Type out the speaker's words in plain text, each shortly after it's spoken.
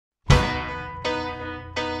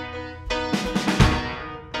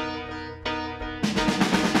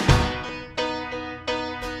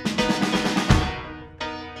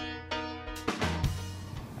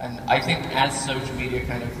And I think as social media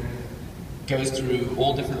kind of goes through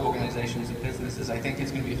all different organizations and businesses, I think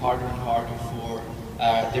it's going to be harder and harder for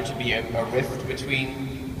there to be a rift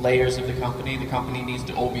between layers of the company. The company needs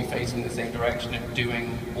to all be facing the same direction and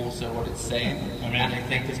doing also what it's saying. And I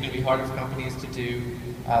think it's going to be harder for companies to do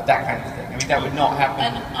that kind of thing. I mean, that would not happen.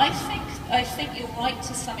 And I think you're right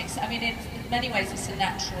to some extent. I mean, in many ways, it's a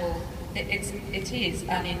natural. It is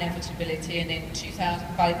an inevitability, and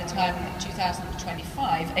by the time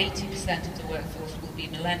 2025, 80% of the workforce will be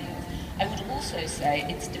millennials. I would also say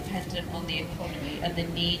it's dependent on the economy and the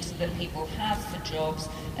need that people have for jobs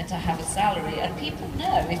and to have a salary. And people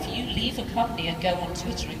know if you leave a company and go on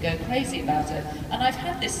Twitter and go crazy about it, and I've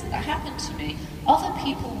had this happen to me, other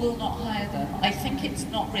people will not hire them. I think it's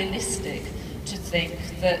not realistic to think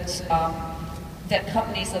that that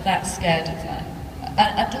companies are that scared of that.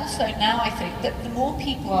 And also now I think that the more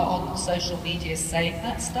people are on social media saying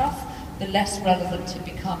that stuff, the less relevant it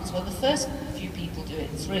becomes. Well, the first few people do it,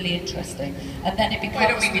 it's really interesting, and then it becomes. I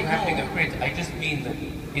don't mean you have to go crazy. I just mean that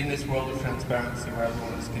in this world of transparency where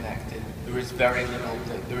everyone is connected, there is very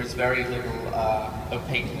little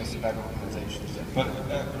opaqueness about organizations. But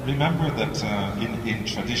remember that in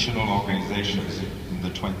traditional organizations in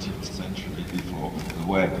the 20th century before the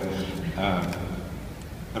web,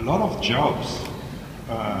 a lot of jobs.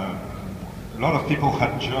 A lot of people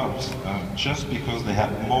had jobs just because they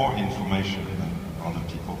had more information than other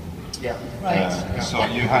people. Yeah, right. So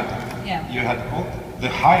you had the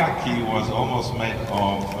hierarchy was almost made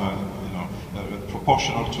of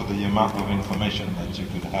proportional to the amount of information that you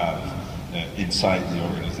could have inside the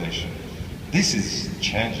organization. This is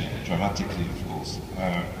changing dramatically, of course,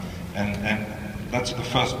 and that's the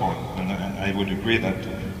first point. And I would agree that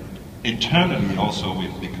internally also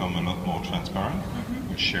we've become a lot more transparent.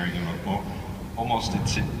 We're sharing a lot more. Almost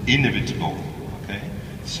it's inevitable, okay?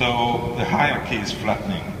 So the hierarchy is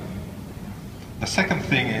flattening. The second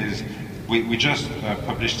thing is, we just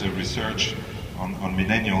published a research on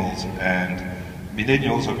millennials, and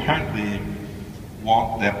millennials apparently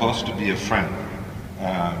want their boss to be a friend.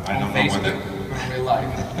 I don't know whether... in real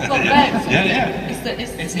life. Well, yeah.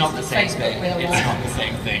 It's not the same thing. It's not the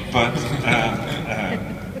same thing. But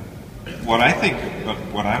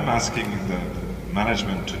what I'm asking the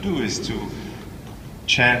management to do is to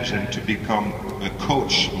change and to become a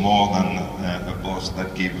coach more than a boss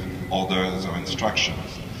that gives orders or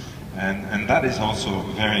instructions. And that is also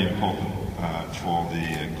very important for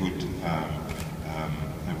the good,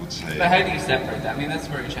 I would say... But how do you separate that? I mean, that's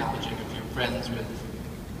very challenging if you're friends with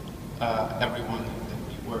everyone that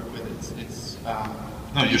you work with.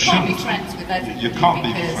 No, you can't be friends with everybody. You can't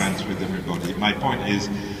be friends with everybody. My point is,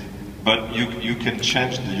 but you can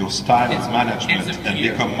change your style of management and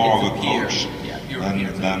become more of a coach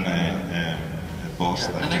than a boss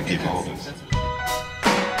that can give orders.